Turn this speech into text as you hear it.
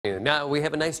Now, we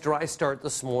have a nice dry start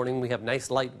this morning. We have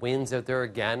nice light winds out there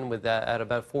again with at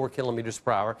about 4 kilometers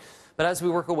per hour. But as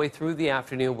we work our way through the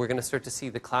afternoon, we're going to start to see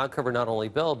the cloud cover not only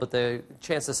build, but the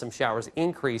chance of some showers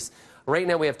increase. Right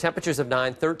now, we have temperatures of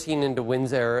 9, 13 into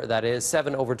Windsor, that is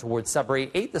 7 over towards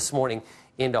Sudbury, 8 this morning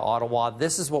into Ottawa.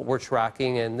 This is what we're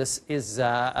tracking, and this is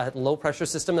a low-pressure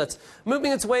system that's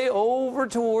moving its way over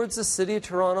towards the city of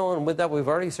Toronto. And with that, we've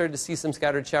already started to see some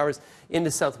scattered showers into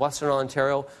southwestern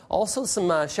Ontario. Also, some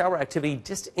shower activity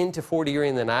just into Fort Erie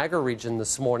in the Niagara region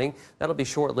this morning. That'll be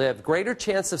short-lived. Greater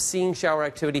chance of seeing shower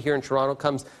activity here in Toronto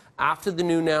comes after the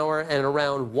noon hour and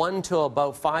around 1 to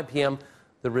about 5 p.m.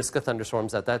 The risk of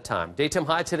thunderstorms at that time. Daytime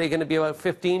high today going to be about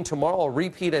 15. Tomorrow will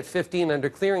repeat at 15 under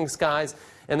clearing skies.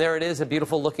 And there it is, a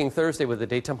beautiful looking Thursday with a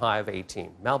daytime high of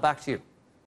 18. Mel, back to you.